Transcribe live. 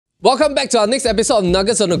Welcome back to our next episode of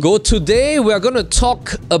Nuggets on the Go. Today we are going to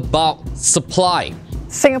talk about supply.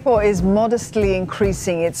 Singapore is modestly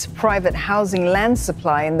increasing its private housing land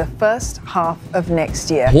supply in the first half of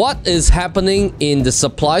next year. What is happening in the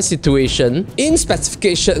supply situation in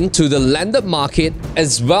specification to the landed market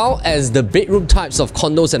as well as the bedroom types of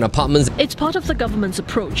condos and apartments? It's part of the government's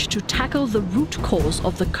approach to tackle the root cause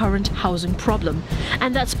of the current housing problem,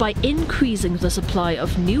 and that's by increasing the supply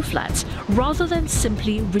of new flats rather than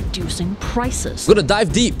simply reducing prices. We're going to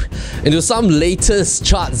dive deep into some latest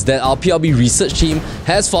charts that our PLB research team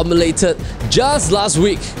has formulated just last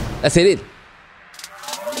week. Let's hit it.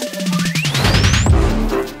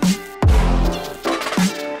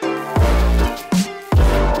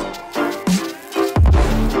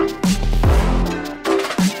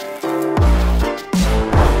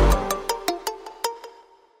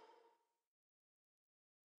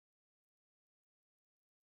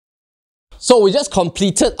 So we just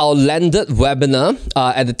completed our landed webinar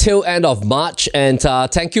at the tail end of March, and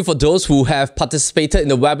thank you for those who have participated in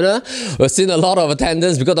the webinar. We've seen a lot of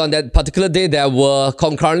attendance because on that particular day there were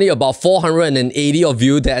concurrently about 480 of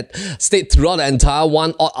you that stayed throughout the entire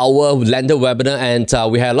 1 hour landed webinar,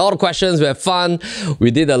 and we had a lot of questions, we had fun,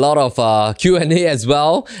 we did a lot of Q&A as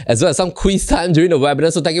well as some quiz time during the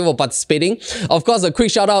webinar, so thank you for participating. Of course, a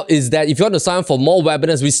quick shout out is that if you want to sign up for more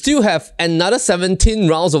webinars, we still have another 17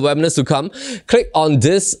 rounds of webinars to come. Click on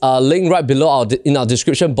this link right below in our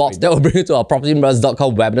description box. That will bring you to our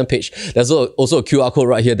PropertyLimBrothers.com webinar page. There's also a QR code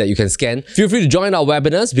right here that you can scan. Feel free to join our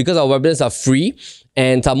webinars because our webinars are free.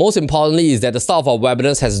 And most importantly is that the start of our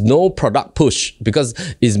webinars has no product push because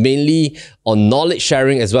it's mainly on knowledge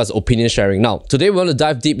sharing as well as opinion sharing. Now, today we want to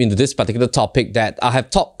dive deep into this particular topic that I have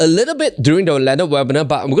talked a little bit during the landed webinar,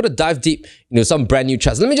 but I'm going to dive deep into some brand new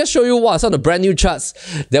charts. Let me just show you what are some of the brand new charts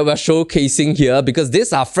that we're showcasing here, because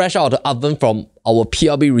these are fresh out of the oven from our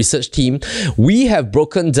PLB research team. We have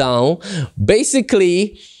broken down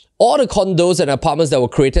basically all the condos and apartments that were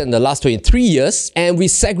created in the last 23 years, and we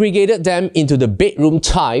segregated them into the bedroom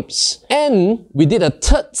types, and we did a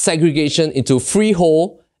third segregation into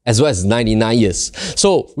freehold as well as 99 years.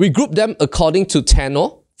 So we grouped them according to tenure.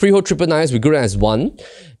 Freehold 999s, we group them as 1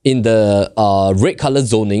 in the red color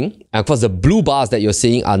zoning. And of course, the blue bars that you're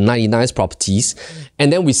seeing are 99 properties.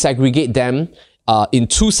 And then we segregate them in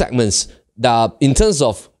 2 segments. In terms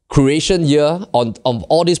of creation year on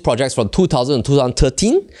all these projects from 2000 to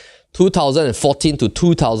 2013, 2014 to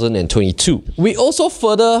 2022. We also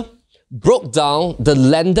further broke down the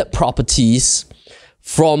landed properties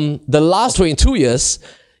from the last 22 years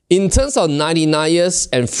in terms of 99 years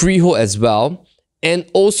and freehold as well, and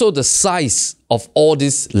also the size of all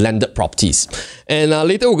these landed properties. And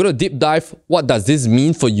later we're going to deep dive what does this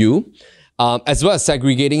mean for you, as well as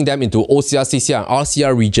segregating them into OCR, CCR, and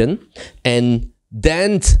RCR region. And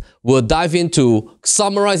then we'll dive into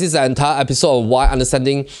summarize this entire episode of why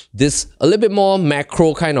understanding this a little bit more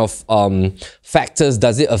macro kind of factors.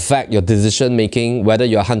 Does it affect your decision making, whether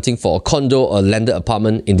you're hunting for a condo or a landed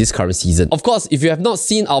apartment in this current season? Of course, if you have not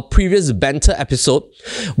seen our previous Banter episode,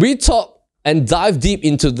 we talk and dive deep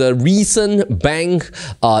into the recent bank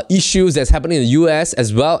issues that's happening in the US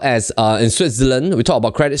as well as in Switzerland. We talk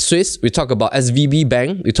about Credit Suisse, we talk about SVB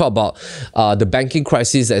Bank, we talk about the banking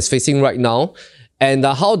crisis that's facing right now. And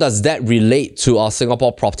how does that relate to our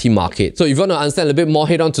Singapore property market? So if you want to understand a little bit more,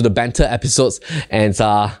 head on to the Banter episodes. And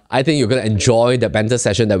I think you're going to enjoy the Banter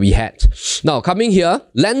session that we had. Now, coming here,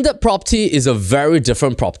 landed property is a very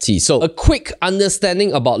different property. So a quick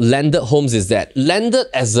understanding about landed homes is that landed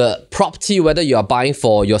as a property, whether you are buying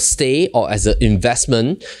for your stay or as an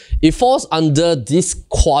investment, it falls under this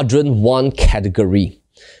quadrant 1 category.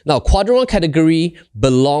 Now, quadrant 1 category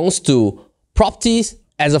belongs to properties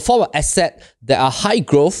as a form of asset that are high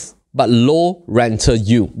growth but low rental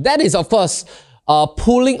yield. That is, of course,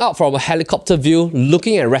 pulling up from a helicopter view,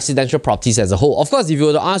 looking at residential properties as a whole. Of course, if you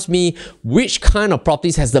were to ask me which kind of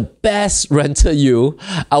properties has the best rental yield,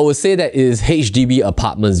 I would say that it is HDB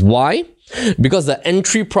apartments. Why? Because the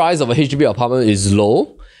entry price of a HDB apartment is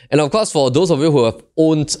low. And of course, for those of you who have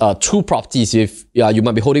owned 2 properties, if you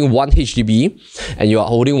might be holding 1 HDB and you are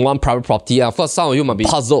holding 1 private property, and of course, some of you might be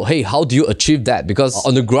puzzled, hey, how do you achieve that? Because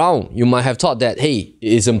on the ground, you might have thought that, hey,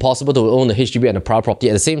 it is impossible to own a HDB and a private property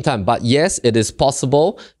at the same time. But yes, it is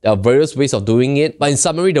possible. There are various ways of doing it. But in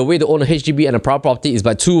summary, the way to own a HDB and a private property is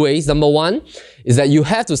by 2 ways. Number 1 is that you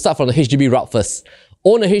have to start from the HDB route first.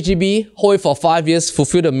 Own a HDB, hold it for 5 years,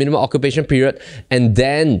 fulfill the minimum occupation period, and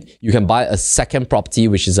then you can buy a second property,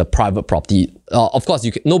 which is a private property. Of course,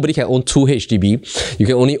 nobody can own 2 HDB. You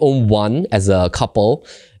can only own 1 as a couple.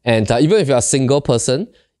 And even if you're a single person,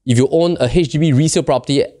 if you own a HDB resale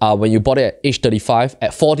property when you bought it at age 35,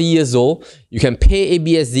 at 40 years old, you can pay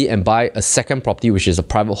ABSD and buy a second property, which is a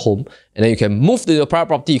private home. And then you can move to your private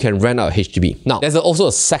property, you can rent out a HDB. Now, there's also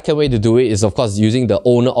a second way to do it is, of course, using the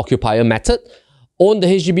owner-occupier method. Own the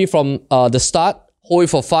HDB from the start, hold it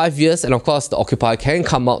for 5 years, and of course, the occupier can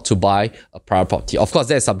come out to buy a private property. Of course,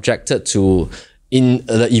 that is subjected to, in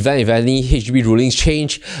the event if any HDB rulings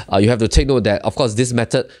change, you have to take note that, of course, this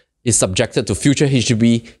method is subjected to future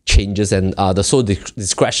HDB changes, and the sole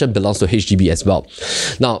discretion belongs to HDB as well.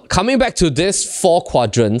 Now, coming back to this 4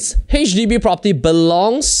 quadrants, HDB property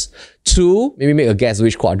belongs to, maybe make a guess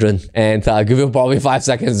which quadrant, and I'll give you probably 5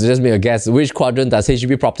 seconds to just make a guess. Which quadrant does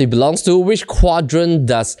HDB property belongs to? Which quadrant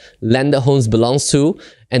does landed homes belongs to?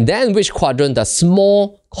 And then which quadrant does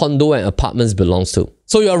small condo and apartments belongs to?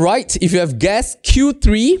 So you're right. If you have guessed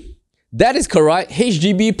Q3, that is correct.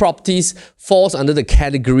 HDB properties falls under the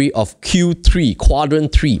category of Q3,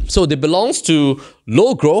 quadrant 3. So they belongs to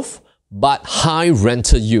low growth but high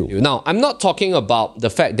rental yield. Now, I'm not talking about the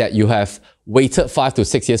fact that you have waited 5 to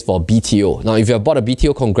 6 years for a BTO. Now, if you have bought a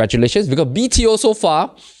BTO, congratulations, because BTO so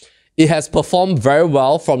far, it has performed very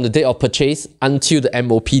well from the date of purchase until the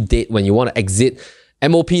MOP date when you want to exit.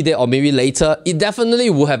 MOP date or maybe later, it definitely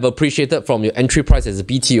will have appreciated from your entry price as a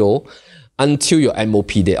BTO until your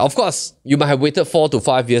MOP date. Of course, you might have waited 4 to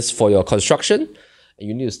 5 years for your construction, and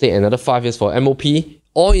you need to stay another 5 years for MOP.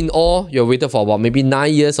 All in all, you're waited for about maybe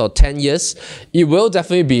 9 years or 10 years. It will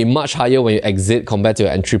definitely be much higher when you exit compared to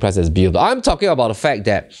your entry price as BTO. I'm talking about the fact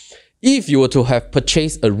that if you were to have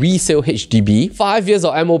purchased a resale HDB, 5 years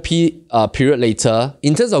of MOP period later,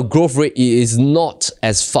 in terms of growth rate, it is not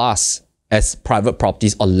as fast as private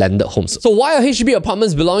properties or landed homes. So why are HDB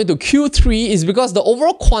apartments belonging to Q3 is because the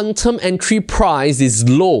overall quantum entry price is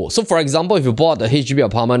low. So for example, if you bought a HDB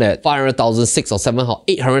apartment at 500,000, 6 or 7 or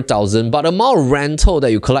 800,000, but the amount of rental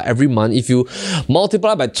that you collect every month, if you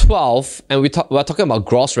multiply by 12, and we're talking about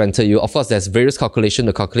gross rental yield, of course, there's various calculations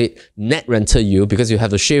to calculate net rental yield because you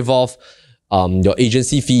have to shave off your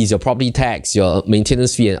agency fees, your property tax, your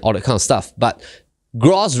maintenance fee, and all that kind of stuff. But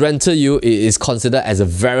gross rental yield is considered as a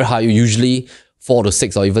very high, usually 4 to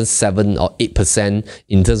 6 or even 7 or 8%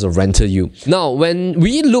 in terms of rental yield. Now, when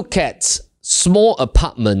we look at small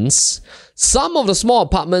apartments, some of the small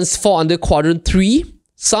apartments fall under quadrant 3,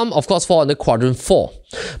 some of course fall under quadrant 4.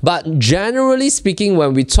 But generally speaking,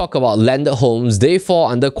 when we talk about landed homes, they fall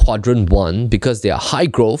under quadrant 1 because they are high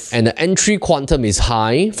growth and the entry quantum is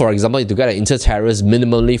high. For example, if you get an inter-terrace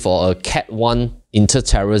minimally for a Cat 1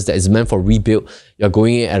 inter-terrace that is meant for rebuild, you're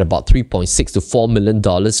going in at about $3.6 to $4 million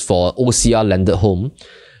for OCR landed home.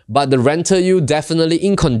 But the rental yield definitely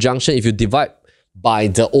in conjunction, if you divide by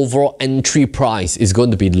the overall entry price, is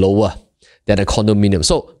going to be lower than a condominium.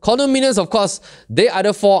 So condominiums, of course, they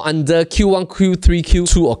either fall under Q1, Q3,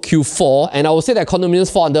 Q2 or Q4. And I would say that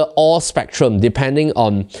condominiums fall under all spectrum depending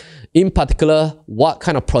on, in particular, what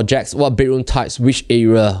kind of projects, what bedroom types, which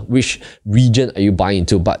area, which region are you buying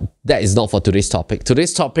into. But that is not for today's topic.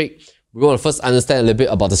 Today's topic, we want to first understand a little bit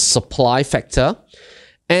about the supply factor.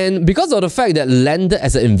 And because of the fact that landed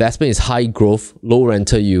as an investment is high growth, low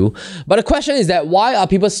rental yield. But the question is that why are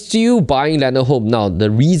people still buying landed home? Now, the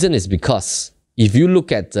reason is because if you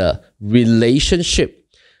look at the relationship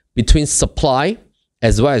between supply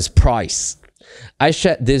as well as price, I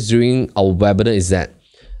shared this during our webinar, is that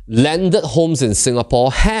landed homes in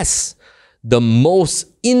Singapore has the most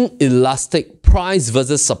inelastic price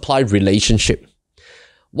versus supply relationship.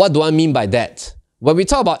 What do I mean by that? When we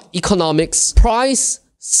talk about economics, price,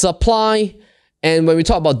 supply, and when we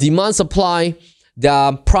talk about demand supply, there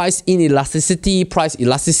are price inelasticity, price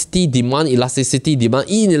elasticity, demand elasticity, demand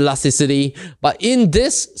inelasticity. But in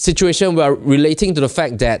this situation, we are relating to the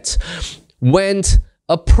fact that when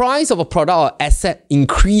a price of a product or asset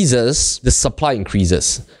increases, the supply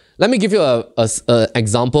increases. Let me give you an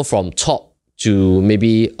example from top to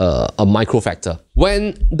maybe a micro factor.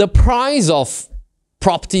 When the price of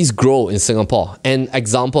properties grow in Singapore, and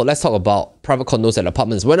example, let's talk about private condos and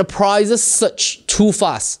apartments. When the prices surge too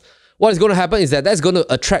fast, what is going to happen is that that's going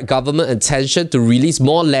to attract government attention to release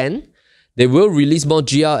more land. They will release more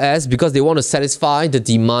GLS because they want to satisfy the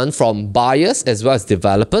demand from buyers as well as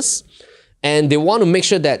developers. And they want to make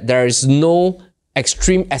sure that there is no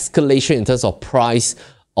extreme escalation in terms of price,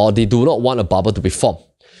 or they do not want a bubble to be formed.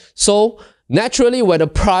 So naturally, when the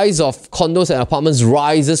price of condos and apartments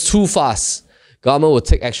rises too fast, government will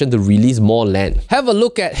take action to release more land. Have a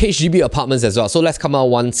look at HDB apartments as well. So let's come out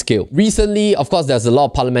one scale. Recently, of course, there's a lot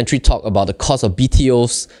of parliamentary talk about the cost of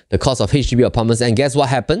BTOs, the cost of HDB apartments, and guess what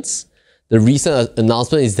happens? The recent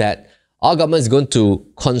announcement is that our government is going to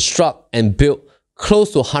construct and build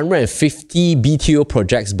close to 150 BTO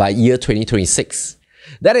projects by year 2026.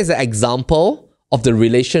 That is an example of the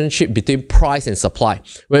relationship between price and supply.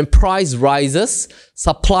 When price rises,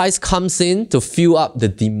 supplies comes in to fill up the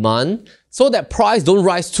demand so that price don't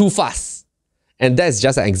rise too fast. And that's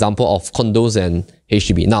just an example of condos and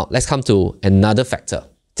HDB. Now, let's come to another factor.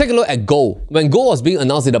 Take a look at gold. When gold was being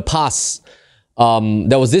announced in the past,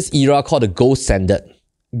 there was this era called the gold standard.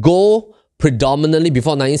 Gold predominantly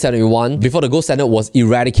before 1971, before the gold standard was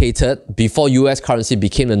eradicated, before US currency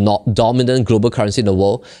became the dominant global currency in the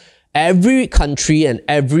world, every country and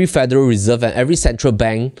every Federal Reserve and every central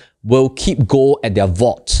bank will keep gold at their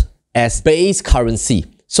vault as base currency.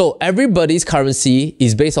 So everybody's currency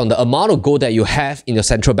is based on the amount of gold that you have in your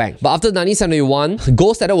central bank. But after 1971,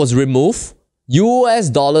 gold standard was removed. US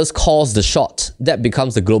dollars calls the shot. That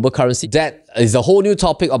becomes the global currency. That is a whole new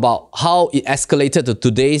topic about how it escalated to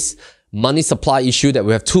today's money supply issue, that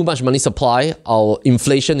we have too much money supply. Our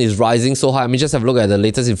inflation is rising so high. I mean, just have a look at the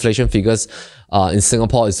latest inflation figures in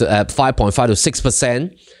Singapore. It's at 5.5 to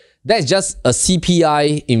 6%. That's just a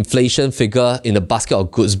CPI inflation figure in a basket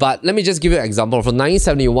of goods. But let me just give you an example. From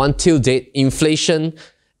 1971 till date, inflation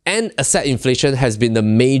and asset inflation has been the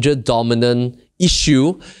major dominant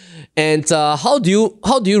issue. And how do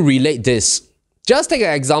you relate this? Just take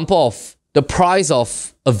an example of the price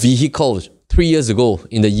of a vehicle 3 years ago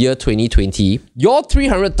in the year 2020. Your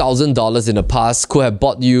 $300,000 in the past could have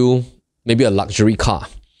bought you maybe a luxury car.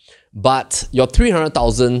 But your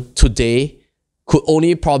 $300,000 today could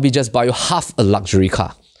only probably just buy you half a luxury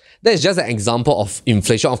car. That is just an example of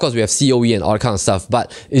inflation. Of course, we have COE and all that kind of stuff,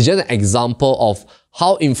 but it's just an example of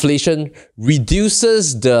how inflation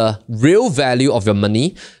reduces the real value of your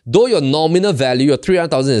money. Though your nominal value, your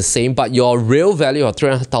 $300,000 is the same, but your real value of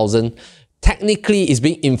 $300,000 technically is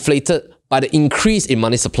being inflated by the increase in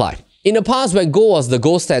money supply. In the past, when gold was the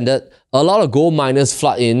gold standard, a lot of gold miners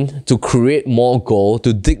flood in to create more gold,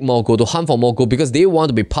 to dig more gold, to hunt for more gold, because they want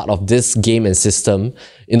to be part of this game and system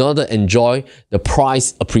in order to enjoy the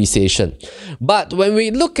price appreciation. But when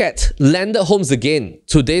we look at landed homes again,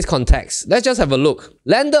 today's context, let's just have a look.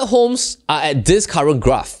 Landed homes are at this current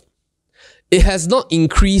graph. It has not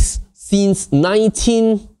increased since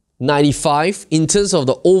 1995 in terms of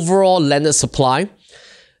the overall landed supply.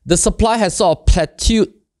 The supply has sort of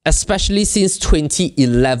plateaued, especially since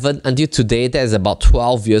 2011 until today. There's about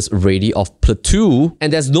 12 years already of plateau,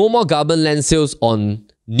 and there's no more government land sales on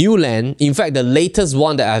new land. In fact, the latest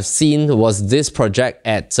one that I've seen was this project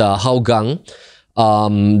at Hougang.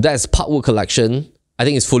 That's Parkwood Collection. I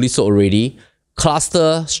think it's fully sold already.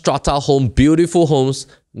 Cluster strata home, beautiful homes,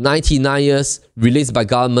 99 years, released by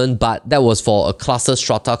government, but that was for a cluster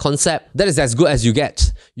strata concept. That is as good as you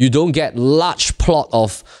get. You don't get large plot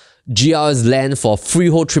of GRS land for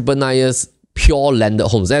freehold 999 years, pure landed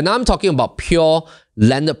homes. And I'm talking about pure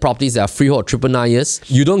landed properties that are freehold 999 years.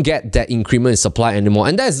 You don't get that increment in supply anymore.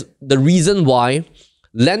 And that's the reason why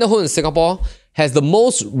landed home in Singapore has the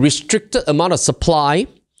most restricted amount of supply.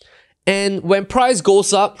 And when price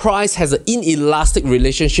goes up, price has an inelastic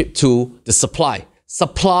relationship to the supply.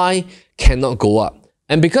 Supply cannot go up.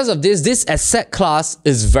 And because of this, this asset class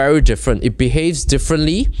is very different. It behaves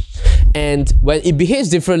differently. And when it behaves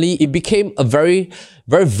differently, it became a very,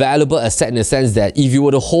 very valuable asset in the sense that if you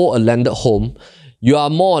were to hold a landed home, you are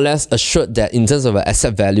more or less assured that in terms of an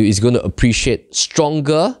asset value, it's going to appreciate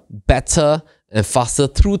stronger, better, and faster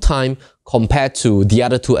through time compared to the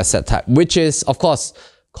other two asset types, which is, of course,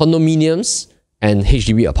 condominiums and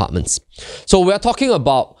HDB apartments. So we're talking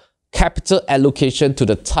about capital allocation to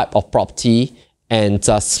the type of property and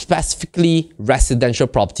specifically residential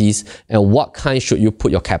properties, and what kind should you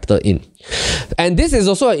put your capital in. And this is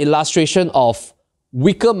also an illustration of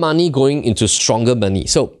weaker money going into stronger money.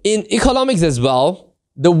 So in economics as well,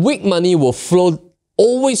 the weak money will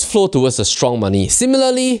always flow towards the strong money.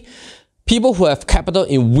 Similarly, people who have capital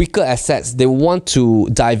in weaker assets, they want to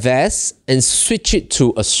divest and switch it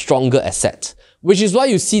to a stronger asset, which is why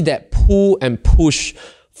you see that pull and push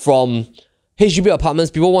from HDB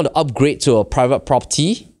apartments. People want to upgrade to a private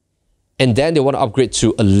property, and then they want to upgrade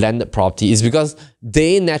to a landed property. It's because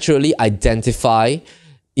they naturally identify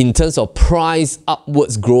in terms of price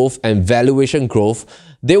upwards growth and valuation growth.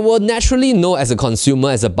 They will naturally know as a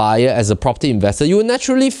consumer, as a buyer, as a property investor, you will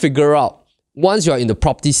naturally figure out once you're in the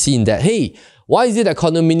property scene that, hey, why is it that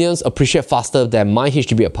condominiums appreciate faster than my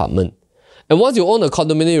HDB apartment? And once you own a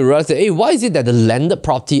condominium, you realize that, hey, why is it that the landed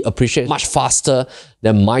property appreciates much faster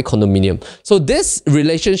than my condominium? So this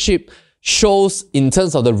relationship shows in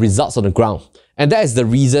terms of the results on the ground. And that is the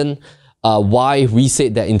reason why we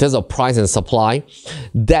said that in terms of price and supply,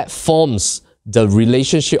 that forms the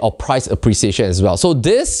relationship of price appreciation as well. So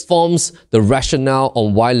this forms the rationale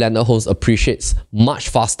on why landed homes appreciates much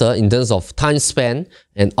faster in terms of time spent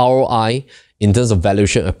and ROI in terms of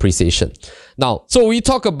valuation appreciation. Now, so we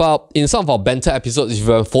talk about in some of our Banter episodes, if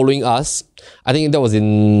you're following us, I think that was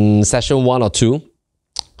in session 1 or 2,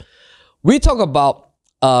 we talk about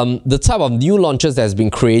the type of new launches that has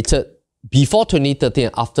been created before 2013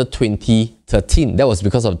 and after 2013. That was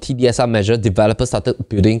because of TDSR measure. Developers started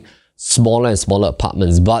building smaller and smaller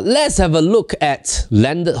apartments. But let's have a look at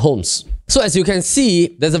landed homes. So as you can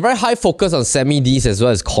see, there's a very high focus on semi-Ds as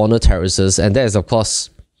well as corner terraces, and that is of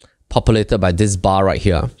course populated by this bar right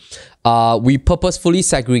here. We purposefully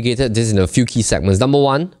segregated this in a few key segments. Number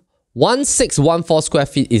one, 1614 square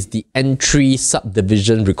feet is the entry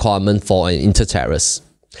subdivision requirement for an interterrace.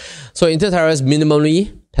 So interterrace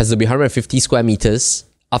minimally has to be 150 square meters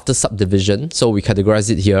after subdivision, so we categorize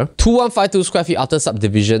it here. 2152 square feet after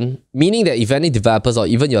subdivision, meaning that if any developers or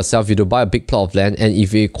even yourself, you do buy a big plot of land, and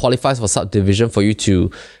if it qualifies for subdivision, for you to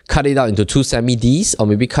cut it out into 2 semi-Ds, or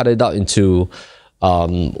maybe cut it out into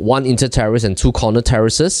 1 interterrace and 2 corner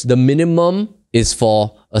terraces, the minimum is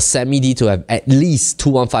for a semi-D to have at least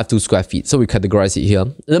 2152 square feet. So we categorize it here.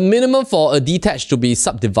 The minimum for a detached to be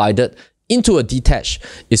subdivided into a detached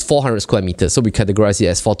is 400 square meters. So we categorize it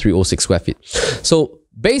as 4306 square feet. So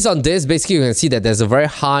based on this, basically you can see that there's a very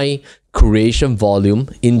high creation volume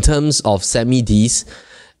in terms of semi-Ds,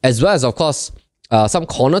 as well as of course some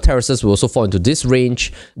corner terraces will also fall into this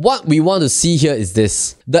range. What we want to see here is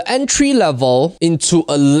this. The entry level into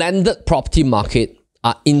a landed property market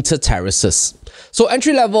are interterraces. So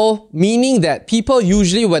entry level meaning that people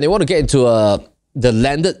usually when they want to get into the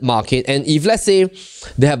landed market, and if let's say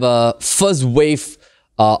they have a first wave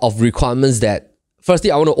of requirements that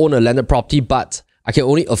firstly I want to own a landed property, but I can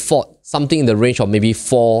only afford something in the range of maybe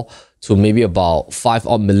 4 to maybe about 5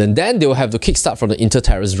 odd million, then they will have to kickstart from the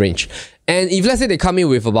interterrace range. And if let's say they come in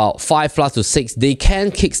with about 5 plus to 6, they can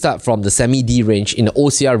kickstart from the semi-D range in the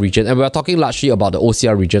OCR region. And we're talking largely about the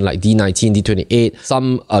OCR region like D19, D28,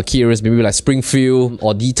 some key areas maybe like Springfield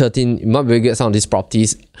or D13, you might be able to get some of these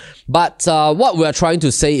properties. But what we're trying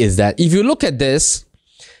to say is that if you look at this,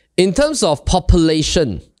 in terms of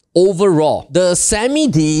population, overall, the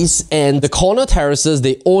semi-Ds and the corner terraces,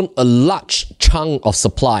 they own a large chunk of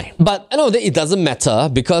supply. But I know that it doesn't matter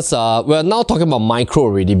because we're now talking about micro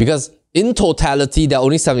already, because in totality, there are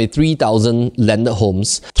only 73,000 landed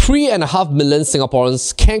homes. 3.5 million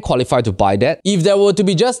Singaporeans can qualify to buy that. If there were to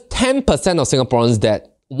be just 10% of Singaporeans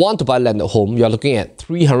that want to buy a landed home, you're looking at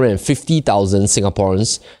 350,000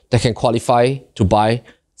 Singaporeans that can qualify to buy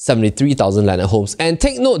 73,000 landed homes. And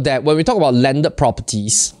take note that when we talk about landed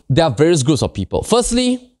properties, there are various groups of people.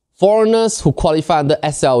 Firstly, foreigners who qualify under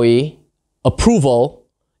SLA approval,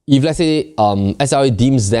 if let's say SLA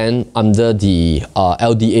deems them under the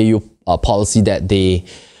LDAU policy that they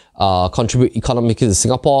contribute economically to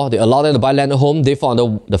Singapore, they allow them to buy landed home, they fall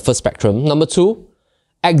under the first spectrum. Number two,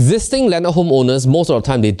 existing landed home owners, most of the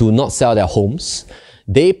time they do not sell their homes.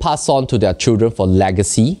 They pass on to their children for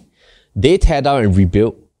legacy. They tear down and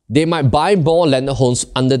rebuild. They might buy more landed homes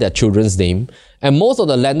under their children's name. And most of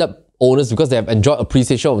the landed owners, because they have enjoyed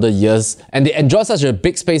appreciation over the years, and they enjoy such a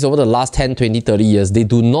big space over the last 10, 20, 30 years, they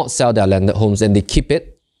do not sell their landed homes and they keep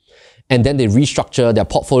it. And then they restructure their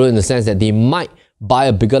portfolio in the sense that they might buy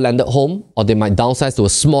a bigger landed home or they might downsize to a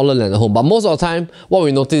smaller landed home. But most of the time, what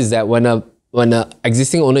we notice is that when an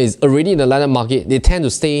existing owner is already in the landed market, they tend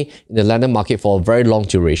to stay in the landed market for a very long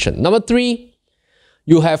duration. Number three,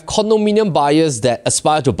 you have condominium buyers that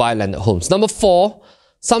aspire to buy landed homes. Number four,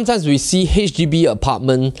 sometimes we see HDB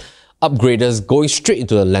apartment upgraders going straight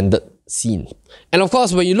into the landed scene. And of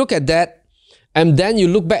course, when you look at that, and then you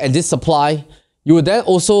look back at this supply, you will then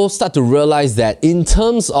also start to realize that in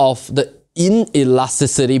terms of the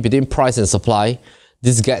inelasticity between price and supply,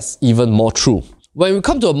 this gets even more true. When we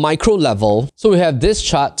come to a micro level, so we have this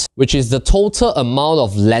chart, which is the total amount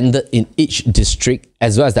of landed in each district,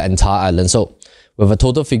 as well as the entire island. So we have a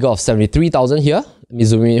total figure of 73,000 here. Let me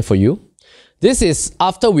zoom in for you. This is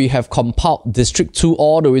after we have compiled District 2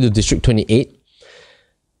 all the way to District 28.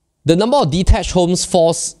 The number of detached homes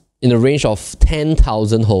falls in the range of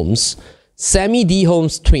 10,000 homes. Semi-D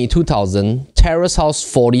homes, 22,000. Terrace house,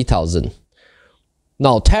 40,000.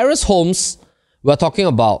 Now, terrace homes, we're talking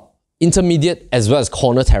about intermediate as well as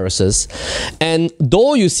corner terraces. And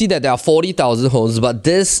though you see that there are 40,000 homes, but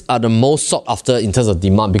these are the most sought after in terms of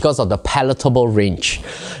demand because of the palatable range.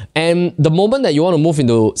 And the moment that you want to move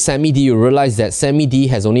into semi-D, you realize that semi-D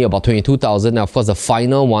has only about 22,000. Now, of course, the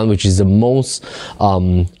final one, which is the most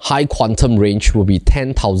high quantum range, will be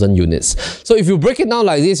 10,000 units. So if you break it down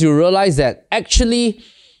like this, you realize that actually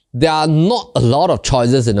there are not a lot of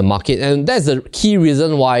choices in the market, and that's the key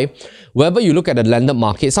reason why whenever you look at the landed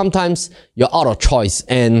market, sometimes you're out of choice,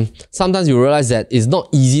 and sometimes you realize that it's not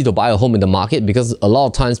easy to buy a home in the market because a lot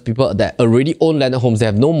of times people that already own landed homes, they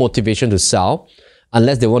have no motivation to sell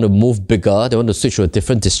unless they want to move bigger, they want to switch to a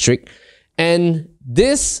different district. And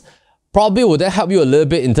this probably will then help you a little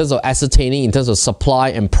bit in terms of ascertaining in terms of supply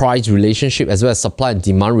and price relationship, as well as supply and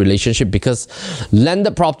demand relationship, because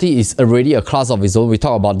landed property is already a class of its own. We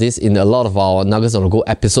talk about this in a lot of our Nuggets on the Go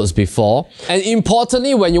episodes before. And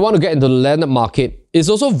importantly, when you want to get into the landed market, it's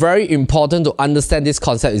also very important to understand this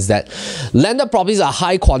concept is that landed properties are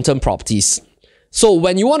high quantum properties. So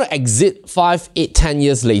when you want to exit 5, 8, 10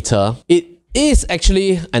 years later, it is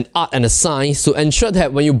actually an art and a science to ensure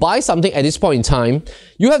that when you buy something at this point in time,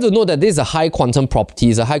 you have to know that this is a high quantum property,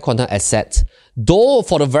 it's a high quantum asset. Though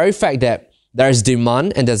for the very fact that there is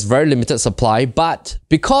demand and there's very limited supply, but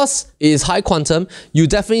because it is high quantum, you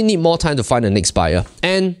definitely need more time to find the next buyer.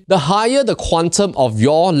 And the higher the quantum of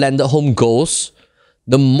your landed home goes,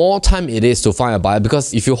 the more time it is to find a buyer.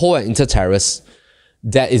 Because if you hold an inter-terrace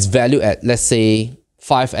that is valued at, let's say,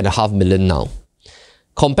 $5.5 million now,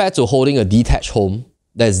 compared to holding a detached home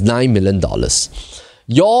that is $9 million.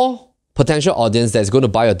 Your potential audience that's going to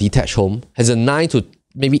buy a detached home has a $9 to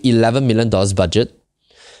maybe $11 million budget,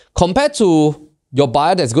 compared to your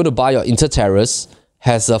buyer that's going to buy your inter-terrace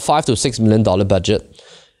has a $5 to $6 million budget.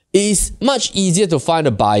 It is much easier to find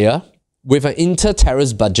a buyer with an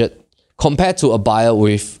inter-terrace budget compared to a buyer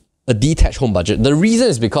with a detached home budget. The reason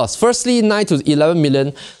is because, firstly, 9 to 11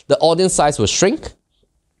 million, the audience size will shrink.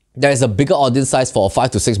 There is a bigger audience size for a $5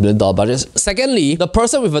 to $6 million budget. Secondly, the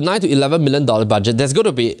person with a $9 to $11 million budget, there's going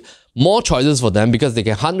to be more choices for them because they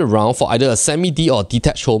can hunt around for either a semi-D or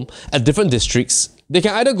detached home at different districts. They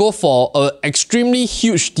can either go for an extremely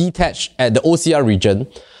huge detached at the OCR region,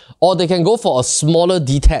 or they can go for a smaller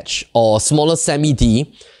detached or smaller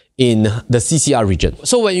semi-D in the CCR region.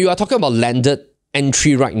 So when you are talking about landed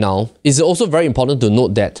entry right now, it's also very important to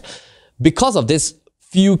note that because of this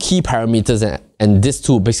few key parameters and this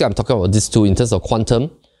two, basically I'm talking about this two in terms of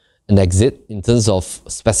quantum and exit, in terms of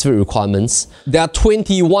specific requirements. There are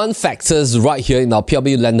 21 factors right here in our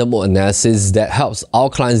PLB landed mode analysis that helps our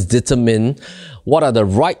clients determine what are the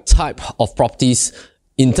right type of properties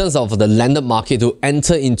in terms of the landed market to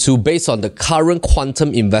enter into based on the current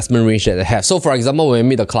quantum investment range that they have. So for example, when we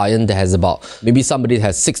meet a client that has about, maybe somebody that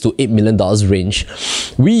has $6 to $8 million range,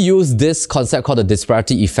 we use this concept called the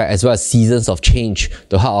disparity effect as well as seasons of change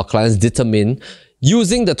to help our clients determine,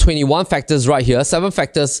 using the 21 factors right here, 7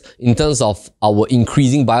 factors in terms of our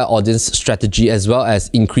increasing buyer audience strategy as well as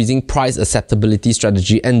increasing price acceptability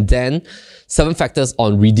strategy, and then 7 factors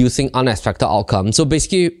on reducing unexpected outcomes. So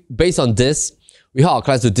basically, based on this, we help our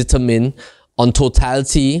clients to determine on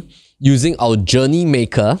totality using our journey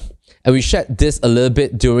maker. And we shared this a little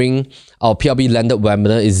bit during our PLB landed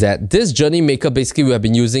webinar, is that this journey maker, basically we have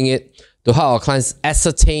been using it to help our clients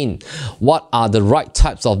ascertain what are the right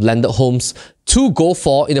types of landed homes to go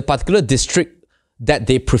for in a particular district that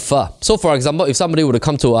they prefer. So for example, if somebody were to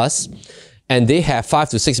come to us and they have $5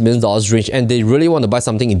 to $6 million range and they really want to buy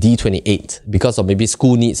something in D28 because of maybe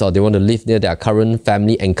school needs or they want to live near their current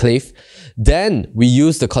family enclave, then we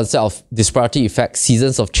use the concept of disparity effect,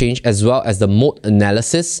 seasons of change, as well as the mode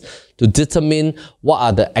analysis to determine what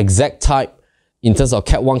are the exact type in terms of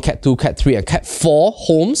Cat 1, Cat 2, Cat 3, and Cat 4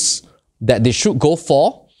 homes that they should go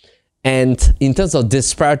for. And in terms of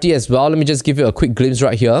disparity as well, let me just give you a quick glimpse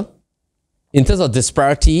right here. In terms of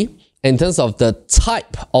disparity, in terms of the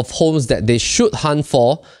type of homes that they should hunt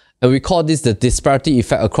for, and we call this the disparity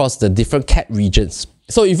effect across the different Cat regions.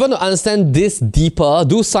 So if you want to understand this deeper,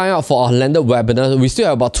 do sign up for our landed webinar. We still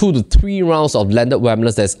have about 2 to 3 rounds of landed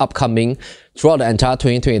webinars that's upcoming throughout the entire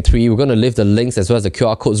 2023. We're going to leave the links as well as the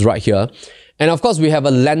QR codes right here. And of course, we have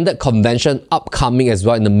a landed convention upcoming as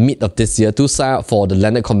well in the mid of this year. Do sign up for the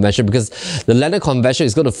landed convention because the landed convention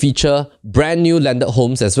is going to feature brand new landed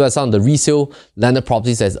homes as well as some of the resale landed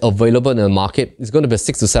properties that's available in the market. It's going to be a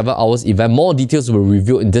 6 to 7 hours event. More details will be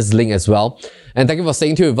revealed in this link as well. And thank you for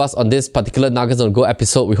staying tuned with us on this particular Nuggets on the Go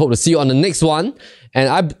episode. We hope to see you on the next one. And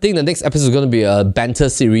I think the next episode is going to be a Banter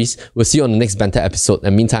series. We'll see you on the next Banter episode.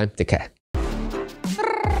 And meantime, take care.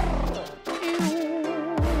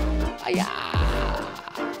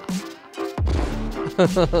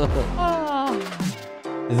 There's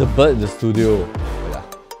a bird in the studio. Oh, yeah.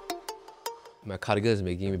 My cardigan is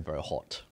making me very hot.